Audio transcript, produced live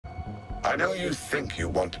I know you think you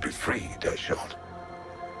want to be free, Deadshot.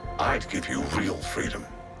 I'd give you real freedom.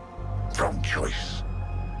 From choice,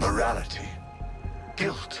 morality,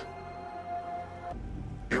 guilt.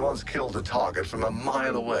 You once killed a target from a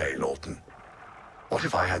mile away, Lawton. What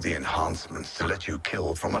if I had the enhancements to let you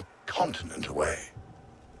kill from a continent away?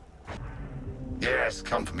 Yes,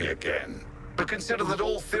 come for me again. But consider that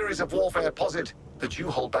all theories of warfare posit that you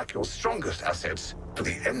hold back your strongest assets for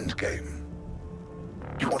the end game.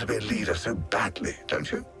 You want to be a leader so badly,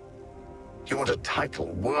 don't you? You want a title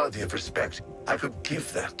worthy of respect. I could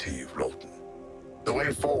give that to you, Lawton. The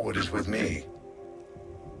way forward is with me.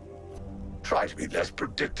 Try to be less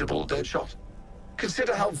predictable, Deadshot.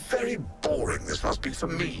 Consider how very boring this must be for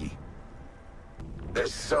me.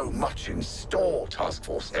 There's so much in store, Task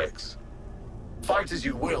Force X. Fight as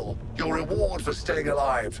you will, your reward for staying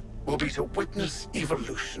alive will be to witness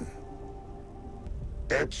evolution.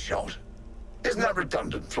 Deadshot? Isn't that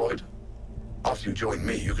redundant, Floyd? After you join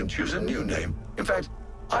me, you can choose a new name. In fact,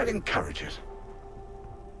 I'd encourage it.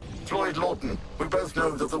 Floyd Lawton, we both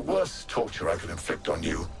know that the worst torture I can inflict on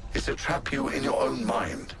you is to trap you in your own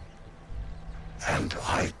mind. And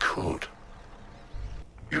I could.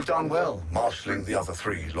 You've done well marshalling the other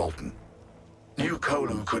three, Lawton. New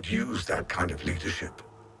Kolu could use that kind of leadership,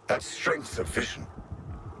 that strength of vision.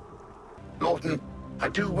 Lawton, I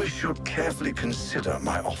do wish you'd carefully consider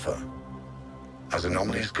my offer. As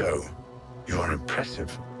anomalies go, you are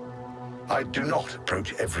impressive. I do not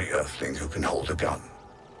approach every Earthling who can hold a gun.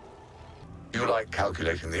 You like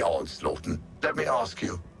calculating the odds, Lawton. Let me ask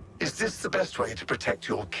you, is this the best way to protect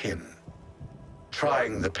your kin?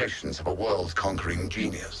 Trying the patience of a world-conquering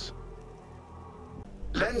genius?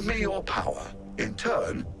 Lend me your power. In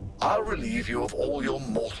turn, I'll relieve you of all your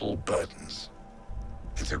mortal burdens.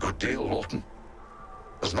 It's a good deal, Lawton.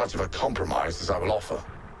 As much of a compromise as I will offer.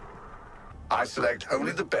 I select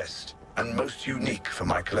only the best and most unique for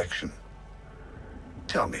my collection.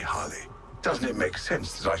 Tell me, Harley, doesn't it make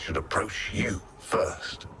sense that I should approach you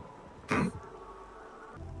first?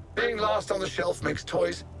 Being last on the shelf makes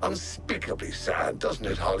toys unspeakably sad, doesn't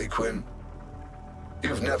it, Harley Quinn?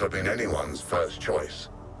 You've never been anyone's first choice.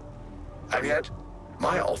 And yet,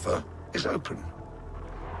 my offer is open.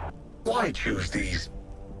 Why choose these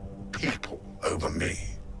people over me?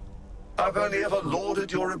 I've only ever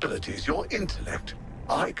lauded your abilities, your intellect.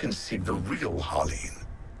 I can see the real Harleen.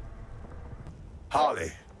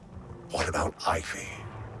 Harley, what about Ivy?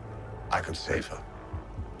 I could save her.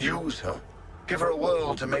 Use her. Give her a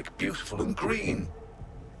world to make beautiful and green.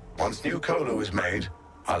 Once New Kolu is made,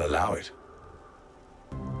 I'll allow it.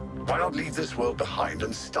 Why not leave this world behind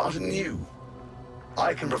and start anew?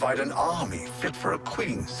 I can provide an army fit for a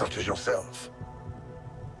queen such as yourself.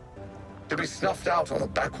 To be snuffed out on a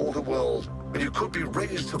backwater world when you could be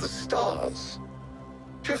raised to the stars.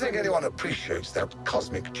 Do you think anyone appreciates that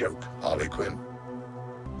cosmic joke, Harley Quinn?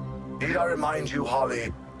 Need I remind you,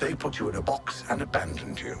 Harley, they put you in a box and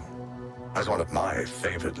abandoned you. As one of my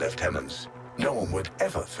favorite lieutenants, no one would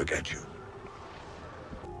ever forget you.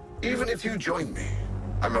 Even if you join me,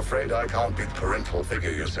 I'm afraid I can't be the parental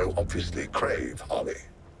figure you so obviously crave, Harley.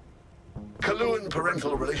 Kaluan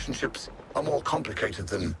parental relationships are more complicated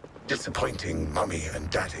than disappointing mummy and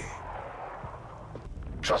daddy.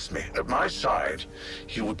 Trust me, at my side,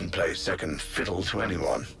 you wouldn't play second fiddle to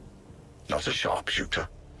anyone. Not a sharpshooter,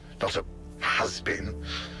 not a has-been,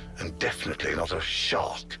 and definitely not a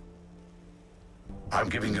shark. I'm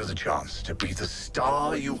giving you the chance to be the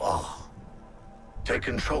star you are. Take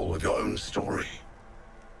control of your own story.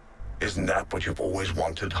 Isn't that what you've always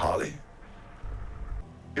wanted, Harley?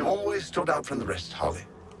 You've always stood out from the rest, Harley.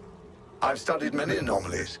 I've studied many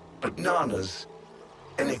anomalies, but none as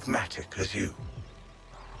enigmatic as you.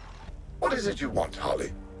 What is it you want,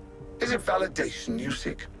 Harley? Is it validation you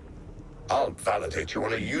seek? I'll validate you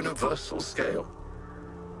on a universal scale.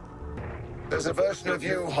 There's a version of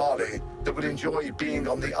you, Harley, that would enjoy being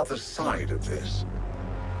on the other side of this.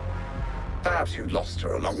 Perhaps you lost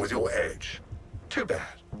her along with your edge. Too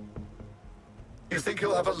bad. You think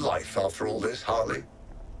you'll have a life after all this, Harley?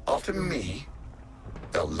 After me?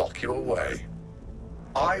 They'll lock you away.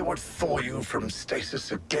 I would thaw you from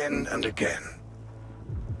stasis again and again.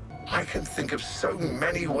 I can think of so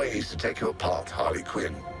many ways to take you apart, Harley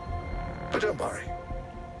Quinn. But don't worry.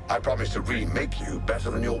 I promise to remake you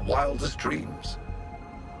better than your wildest dreams.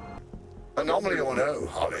 Anomaly or no,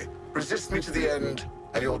 Harley, resist me to the end,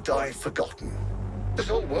 and you'll die forgotten. This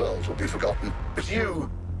whole world will be forgotten, but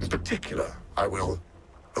you, in particular, I will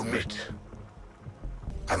omit.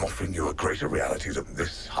 I'm offering you a greater reality than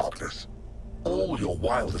this, Harkness. All your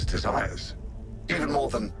wildest desires. Even more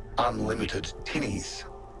than unlimited tinnies.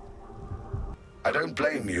 I don't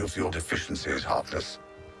blame you for your deficiencies, Harkness.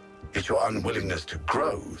 It's your unwillingness to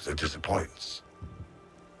grow that disappoints.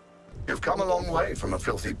 You've come a long way from a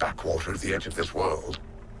filthy backwater at the edge of this world.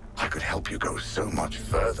 I could help you go so much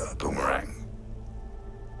further, Boomerang.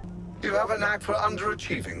 You have a knack for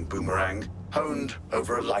underachieving, Boomerang, honed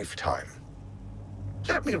over a lifetime.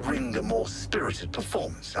 Let me wring a more spirited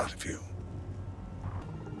performance out of you.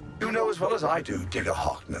 You know as well as I do, Digger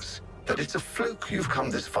Harkness, that it's a fluke you've come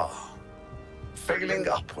this far. Failing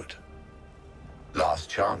upward. Last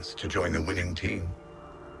chance to join the winning team.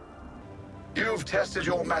 You've tested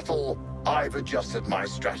your mettle, I've adjusted my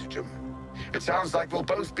stratagem. It sounds like we'll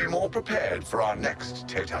both be more prepared for our next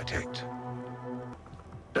tete-a-tete.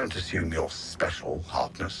 Don't assume you're special,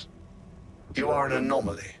 Harkness. You are an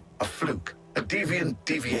anomaly, a fluke, a deviant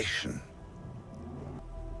deviation.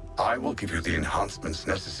 I will give you the enhancements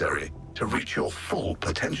necessary to reach your full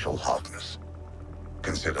potential, Harkness.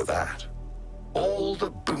 Consider that. All the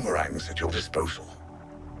boomerangs at your disposal.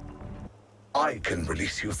 I can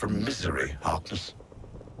release you from misery, Harkness.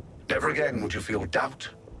 Never again would you feel doubt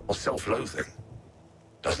or self-loathing.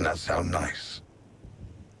 Doesn't that sound nice?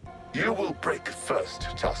 You will break first,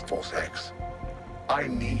 Task Force X. I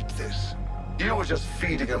need this. You are just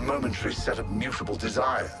feeding a momentary set of mutable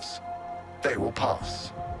desires. They will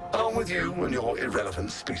pass, along with you and your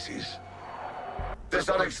irrelevant species. This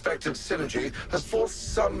unexpected synergy has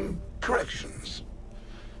forced some corrections.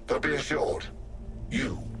 But be assured,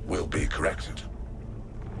 you will be corrected.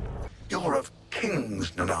 You're of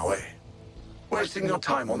kings, Nanaue. Wasting your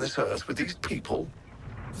time on this earth with these people?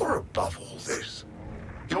 Or above all this,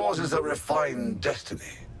 yours is a refined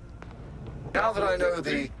destiny. Now that I know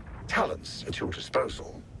the talents at your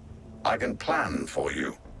disposal, I can plan for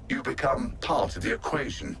you. You become part of the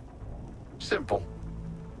equation. Simple.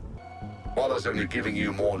 Waller's only giving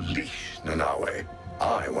you more leash, Nanaue.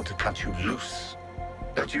 I want to cut you loose.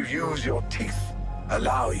 Let you use your teeth.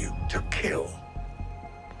 Allow you to kill.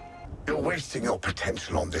 You're wasting your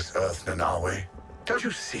potential on this earth, Nanaue. Don't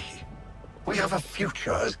you see? We have a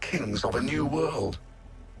future as kings of a new world.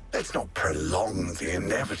 Let's not prolong the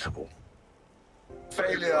inevitable.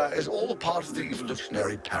 Failure is all part of the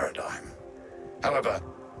evolutionary paradigm. However,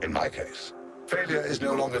 in my case, failure is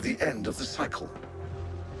no longer the end of the cycle.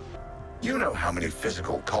 You know how many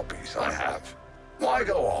physical copies I have. Why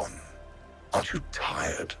go on? Aren't you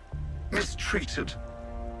tired? Mistreated?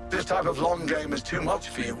 This type of long game is too much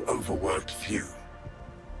for you overworked few.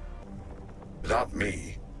 Without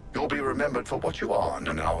me, you'll be remembered for what you are,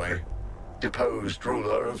 Nanaue. Deposed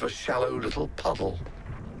ruler of a shallow little puddle.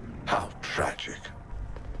 How tragic.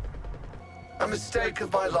 A mistake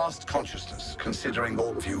of my last consciousness, considering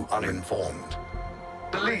all of you uninformed.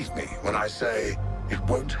 Believe me when I say it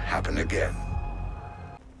won't happen again.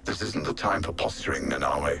 This isn't the time for posturing,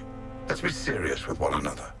 Nanaue. Let's be serious with one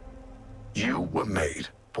another. You were made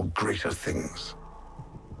for greater things.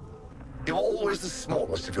 You're always the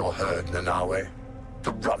smallest of your herd, Nanaue.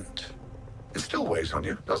 The runt. It still weighs on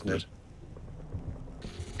you, doesn't it?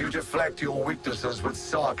 You deflect your weaknesses with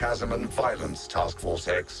sarcasm and violence, Task Force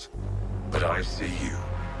X. But I see you.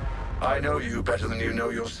 I know you better than you know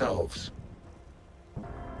yourselves.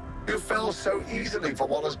 You fell so easily for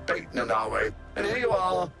Waller's bait, Nanaue, and here you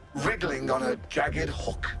are, wriggling on a jagged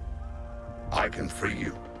hook. I can free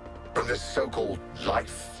you from this so-called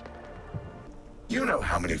life. You know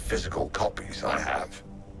how many physical copies I have.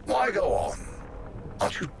 Why go on?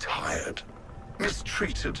 Aren't you tired?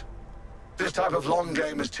 Mistreated? This type of long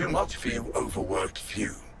game is too much for you overworked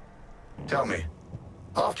few. Tell me,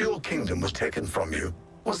 after your kingdom was taken from you,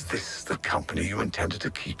 was this the company you intended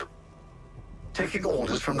to keep? Taking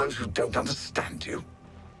orders from those who don't understand you?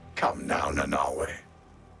 Come now, Nanaue.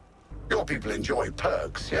 Your people enjoy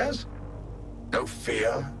perks, yes? No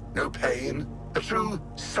fear, no pain, a true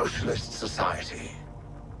socialist society.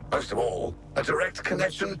 Most of all, a direct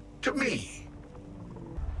connection to me.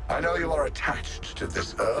 I know you are attached to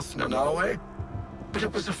this earth, Nanaue, but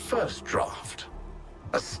it was a first draft.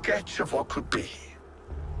 A sketch of what could be.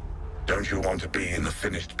 Don't you want to be in the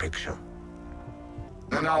finished picture?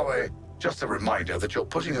 Nanaue, just a reminder that you're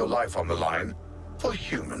putting your life on the line for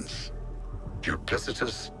humans.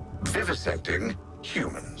 Duplicitous, vivisecting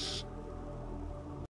humans.